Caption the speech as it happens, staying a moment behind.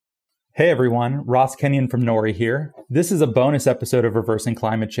Hey everyone, Ross Kenyon from Nori here. This is a bonus episode of Reversing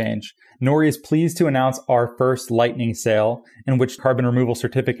Climate Change. Nori is pleased to announce our first lightning sale in which carbon removal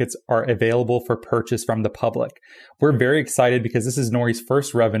certificates are available for purchase from the public. We're very excited because this is Nori's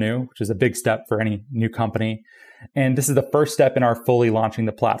first revenue, which is a big step for any new company. And this is the first step in our fully launching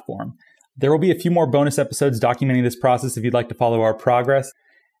the platform. There will be a few more bonus episodes documenting this process if you'd like to follow our progress.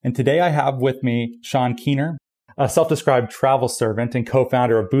 And today I have with me Sean Keener, a self-described travel servant and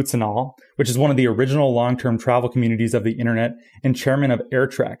co-founder of Boots and All, which is one of the original long-term travel communities of the internet, and chairman of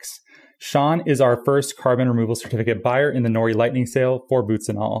Airtrex. Sean is our first carbon removal certificate buyer in the Nori Lightning Sale for Boots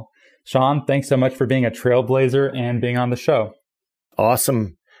and All. Sean, thanks so much for being a trailblazer and being on the show.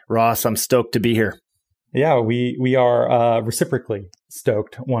 Awesome, Ross. I'm stoked to be here. Yeah, we are reciprocally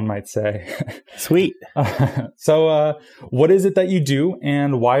stoked, one might say. Sweet. So what is it that you do,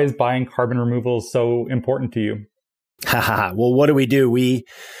 and why is buying carbon removal so important to you? Well, what do? We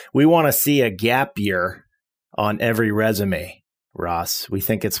want to see a gap year on every resume, Ross. We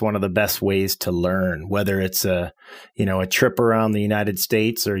think it's one of the best ways to learn, whether it's a trip around the United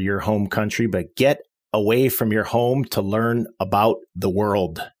States or your home country, but get away from your home to learn about the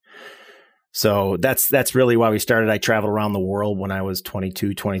world. So that's really why we started. I traveled around the world when I was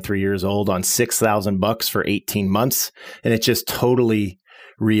 22, 23 years old on $6,000 for 18 months. And it just totally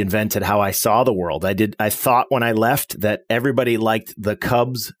reinvented how I saw the world. I thought when I left that everybody liked the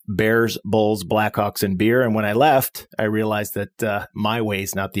Cubs, Bears, Bulls, Blackhawks, and beer. And when I left, I realized that my way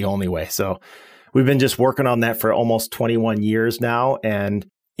is not the only way. So we've been just working on that for almost 21 years now. And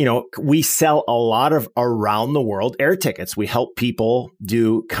we sell a lot of around the world air tickets. We help people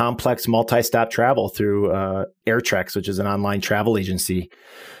do complex multi-stop travel through Airtrex, which is an online travel agency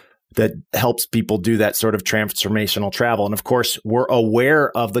that helps people do that sort of transformational travel. And of course, we're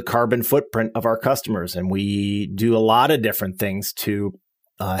aware of the carbon footprint of our customers, and we do a lot of different things to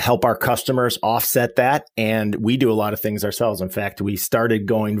help our customers offset that. And we do a lot of things ourselves. In fact, we started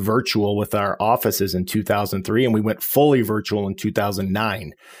going virtual with our offices in 2003, and we went fully virtual in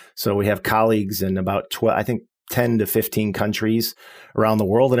 2009. So we have colleagues in about 10 to 15 countries around the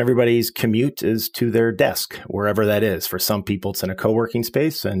world, and everybody's commute is to their desk, wherever that is. For some people, it's in a co-working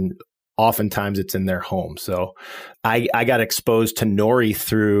space, and oftentimes it's in their home. So I got exposed to Nori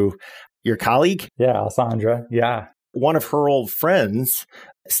through your colleague. Yeah, Alessandra. Yeah. One of her old friends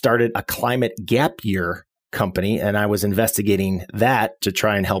started a climate gap year company, and I was investigating that to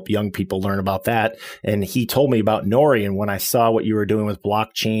try and help young people learn about that. And he told me about Nori. And when I saw what you were doing with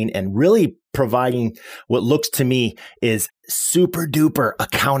blockchain and really providing what looks to me is super duper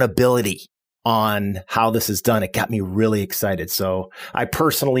accountability on how this is done, it got me really excited. So I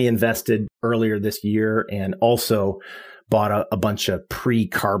personally invested earlier this year and also bought a bunch of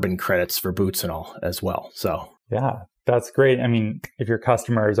pre-carbon credits for Boots and All as well. So yeah, that's great. I mean, if your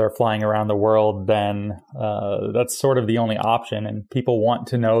customers are flying around the world, then that's sort of the only option. And people want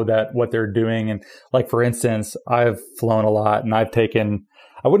to know that what they're doing. And like, for instance, I've flown a lot, and I've taken,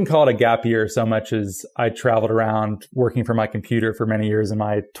 I wouldn't call it a gap year so much as I traveled around working for my computer for many years in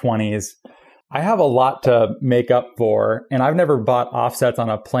my 20s. I have a lot to make up for, and I've never bought offsets on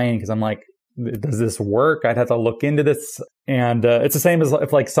a plane because I'm like, does this work? I'd have to look into this. And it's the same as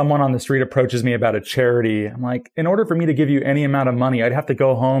if like someone on the street approaches me about a charity. I'm like, in order for me to give you any amount of money, I'd have to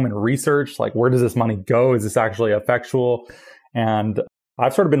go home and research, like, where does this money go? Is this actually effectual? And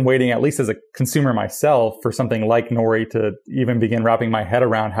I've sort of been waiting, at least as a consumer myself, for something like Nori to even begin wrapping my head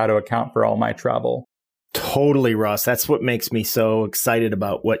around how to account for all my travel. Totally, Russ. That's what makes me so excited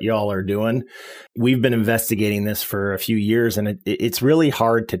about what y'all are doing. We've been investigating this for a few years, and it's really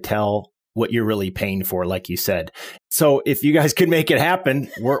hard to tell what you're really paying for, like you said. So if you guys could make it happen,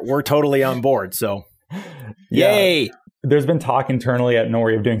 we're totally on board. So yay. Yeah. There's been talk internally at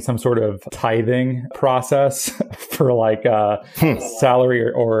Nori of doing some sort of tithing process for like salary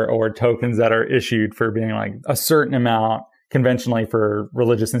or tokens that are issued for being like a certain amount. Conventionally for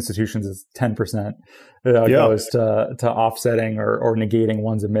religious institutions is 10% goes to offsetting or negating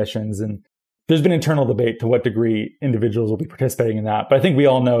one's emissions. And there's been internal debate to what degree individuals will be participating in that. But I think we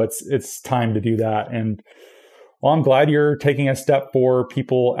all know it's time to do that. And well, I'm glad you're taking a step for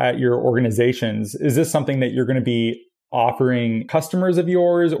people at your organizations. Is this something that you're going to be offering customers of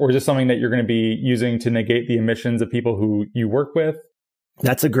yours, or is this something that you're going to be using to negate the emissions of people who you work with?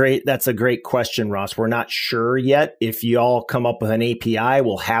 That's a great question, Ross. We're not sure yet. If you all come up with an API,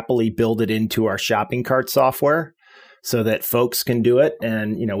 we'll happily build it into our shopping cart software so that folks can do it.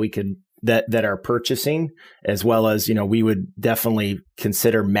 And, we could that are purchasing, as well as, we would definitely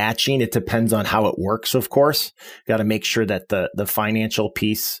consider matching. It depends on how it works, of course. Got to make sure that the financial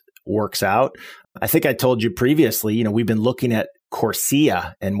piece works out. I think I told you previously, we've been looking at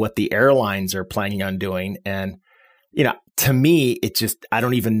CORSIA and what the airlines are planning on doing. And, to me, I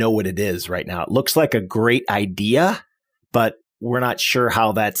don't even know what it is right now. It looks like a great idea, but we're not sure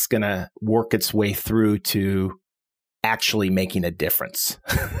how that's going to work its way through to actually making a difference.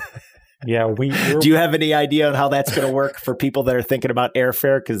 Yeah, do you have any idea on how that's going to work for people that are thinking about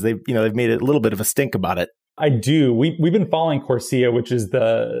airfare? Because they've made a little bit of a stink about it. I do. We've been following CORSIA, which is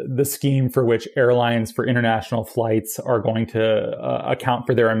the scheme for which airlines for international flights are going to account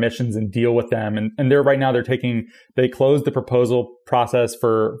for their emissions and deal with them. And they're right now they closed the proposal process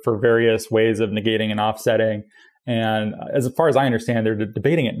for various ways of negating and offsetting. And as far as I understand, they're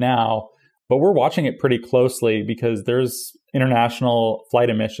debating it now. But we're watching it pretty closely because there's international flight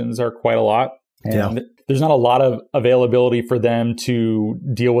emissions are quite a lot. And there's not a lot of availability for them to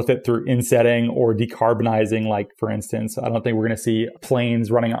deal with it through insetting or decarbonizing. Like, for instance, I don't think we're going to see planes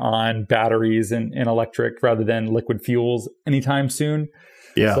running on batteries and electric rather than liquid fuels anytime soon.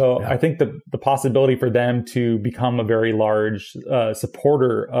 So I think the possibility for them to become a very large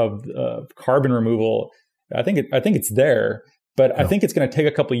supporter of carbon removal, I think it's there. But I think it's going to take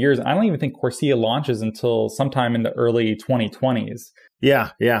a couple of years. I don't even think CORSIA launches until sometime in the early 2020s. Yeah.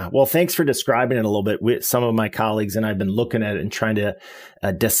 Well, thanks for describing it a little bit. Some of my colleagues and I have been looking at it and trying to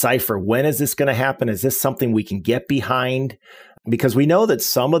decipher, when is this going to happen? Is this something we can get behind? Because we know that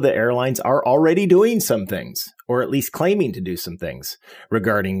some of the airlines are already doing some things, or at least claiming to do some things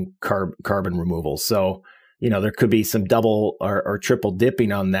regarding carbon removal. So, there could be some double or triple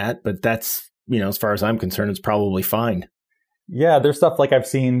dipping on that. But that's, as far as I'm concerned, it's probably fine. Yeah, there's stuff like I've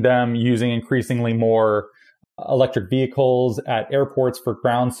seen them using increasingly more electric vehicles at airports for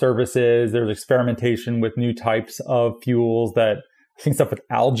ground services. There's experimentation with new types of fuels I've seen stuff with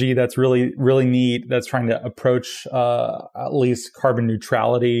algae that's really, really neat. That's trying to approach at least carbon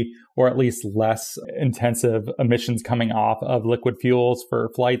neutrality, or at least less intensive emissions coming off of liquid fuels for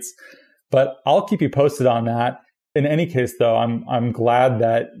flights. But I'll keep you posted on that. In any case, though, I'm glad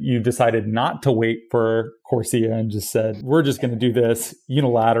that you decided not to wait for CORSIA and just said, we're just going to do this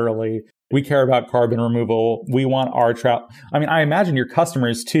unilaterally. We care about carbon removal. We want our I imagine your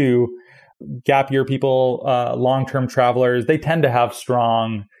customers too, gap year people, long-term travelers, they tend to have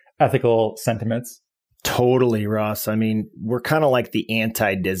strong ethical sentiments. Totally, Ross. We're kind of like the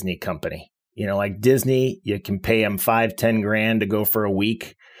anti-Disney company. Like Disney, you can pay them $5-10 grand to go for a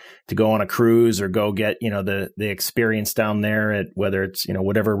week, to go on a cruise or go get, the experience down there at whether it's,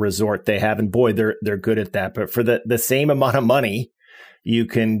 whatever resort they have. And boy, they're good at that. But for the same amount of money, you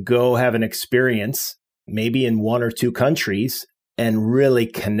can go have an experience maybe in one or two countries and really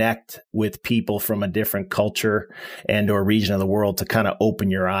connect with people from a different culture and or region of the world to kind of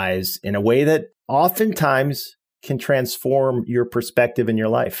open your eyes in a way that oftentimes can transform your perspective in your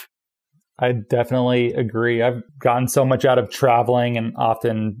life. I definitely agree. I've gotten so much out of traveling and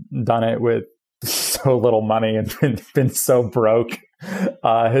often done it with so little money and been so broke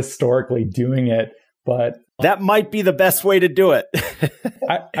historically doing it. But that might be the best way to do it.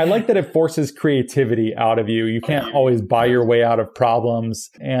 I like that it forces creativity out of you. You can't always buy your way out of problems.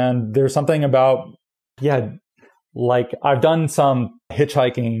 And there's something about, like I've done some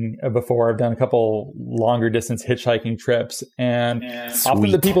hitchhiking before. I've done a couple longer distance hitchhiking trips. And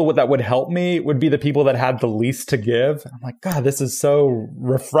often the people that would help me would be the people that had the least to give. I'm like, God, this is so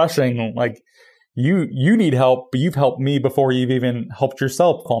refreshing. Like you need help, but you've helped me before you've even helped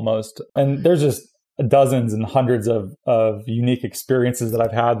yourself almost. And there's just dozens and hundreds of unique experiences that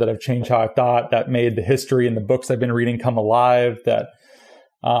I've had that have changed how I've thought, that made the history and the books I've been reading come alive, that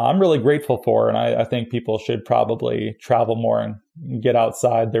I'm really grateful for. And I think people should probably travel more and get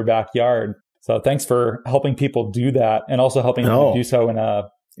outside their backyard. So thanks for helping people do that, and also helping them do so in a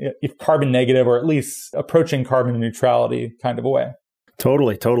carbon negative, or at least approaching carbon neutrality kind of a way.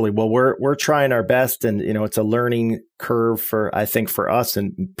 Totally. Well, we're trying our best, and it's a learning curve for us,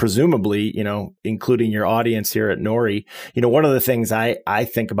 and presumably, including your audience here at Nori. One of the things I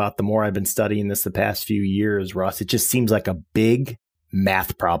think about the more I've been studying this the past few years, Ross, it just seems like a big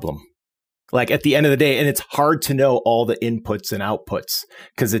math problem. Like at the end of the day, and it's hard to know all the inputs and outputs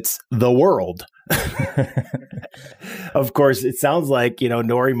because it's the world. Of course, it sounds like,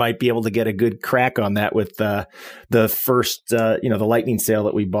 Nori might be able to get a good crack on that with the first, the lightning sale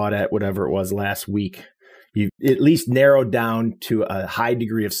that we bought at whatever it was last week. You at least narrowed down to a high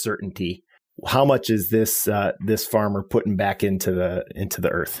degree of certainty. How much is this farmer putting back into the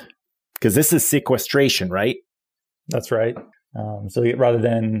earth? Because this is sequestration, right? That's right. So rather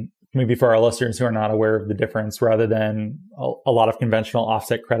than, maybe for our listeners who are not aware of the difference, rather than a lot of conventional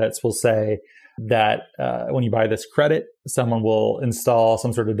offset credits will say, that when you buy this credit, someone will install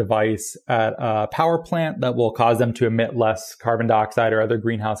some sort of device at a power plant that will cause them to emit less carbon dioxide or other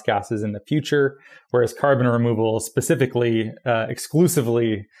greenhouse gases in the future, whereas carbon removal specifically,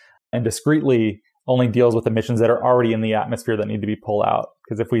 exclusively, and discreetly only deals with emissions that are already in the atmosphere that need to be pulled out.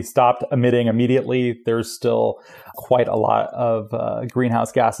 Because if we stopped emitting immediately, there's still quite a lot of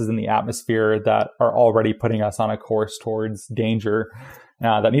greenhouse gases in the atmosphere that are already putting us on a course towards danger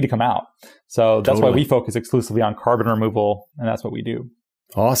that need to come out. So that's why we focus exclusively on carbon removal, and that's what we do.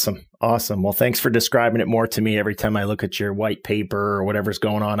 Awesome. Well, thanks for describing it more to me. Every time I look at your white paper or whatever's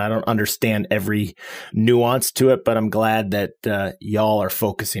going on, I don't understand every nuance to it, but I'm glad that y'all are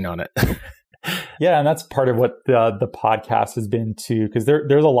focusing on it. Yeah, and that's part of what the podcast has been too, because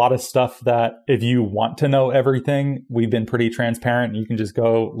there's a lot of stuff that if you want to know everything, we've been pretty transparent and you can just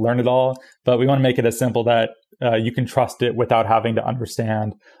go learn it all. But we want to make it as simple that you can trust it without having to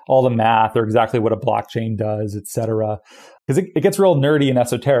understand all the math or exactly what a blockchain does, et cetera. Because it gets real nerdy and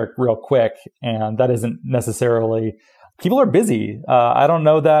esoteric real quick, and that isn't necessarily... People are busy. I don't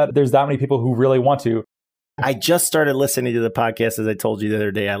know that there's that many people who really want to. I just started listening to the podcast, as I told you the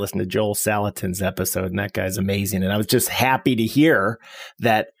other day. I listened to Joel Salatin's episode, and that guy's amazing. And I was just happy to hear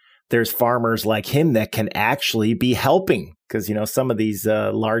that there's farmers like him that can actually be helping, because, you know, some of these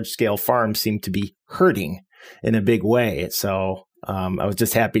large scale farms seem to be hurting in a big way. So I was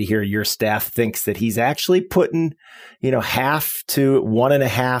just happy to hear your staff thinks that he's actually putting, 0.5 to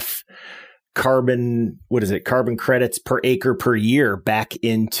 1.5 carbon credits per acre per year back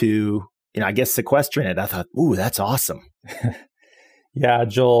into, I guess, sequestering it. I thought, ooh, that's awesome. Yeah,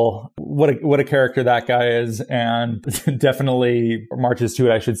 Joel, what a character that guy is, and definitely marches to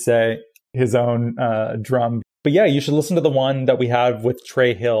it, I should say, his own drum. But yeah, you should listen to the one that we have with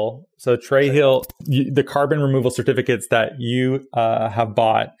Trey Hill. So Trey Hill, the carbon removal certificates that you have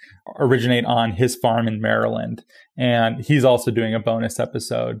bought originate on his farm in Maryland. And he's also doing a bonus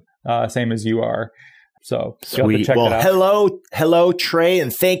episode, same as you are. So sweet. Well, hello, Trey,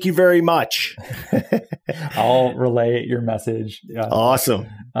 and thank you very much. I'll relay your message. Awesome.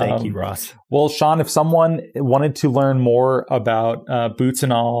 Thank you, Ross. Well, Sean, if someone wanted to learn more about Boots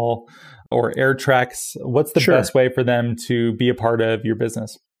and All or Airtrex, what's the best way for them to be a part of your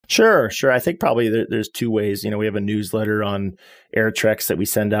business? Sure. I think probably there's two ways. We have a newsletter on Airtrex that we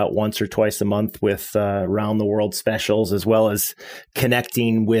send out once or twice a month with round the world specials, as well as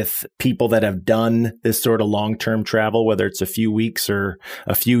connecting with people that have done this sort of long-term travel, whether it's a few weeks or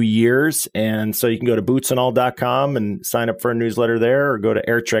a few years. And so you can go to bootsandall.com and sign up for a newsletter there, or go to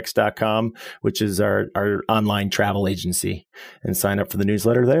airtrex.com, which is our online travel agency, and sign up for the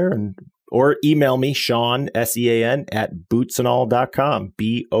newsletter there. Or email me, Sean, SEAN, at bootsandall.com,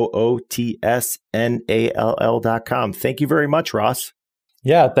 BOOTSNALL.com. Thank you very much, Ross.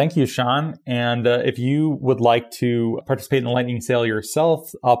 Yeah, thank you, Sean. And if you would like to participate in the lightning sale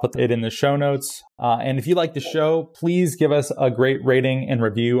yourself, I'll put it in the show notes. And if you like the show, please give us a great rating and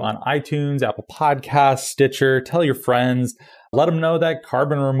review on iTunes, Apple Podcasts, Stitcher. Tell your friends. Let them know that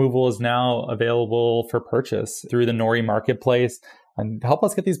carbon removal is now available for purchase through the Nori Marketplace. And help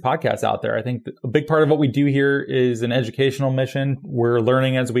us get these podcasts out there. I think a big part of what we do here is an educational mission. We're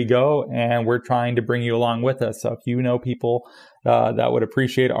learning as we go, and we're trying to bring you along with us. So if you know people that would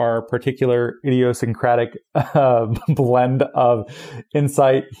appreciate our particular idiosyncratic blend of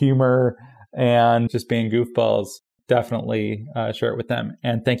insight, humor, and just being goofballs, definitely share it with them.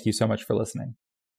 And thank you so much for listening.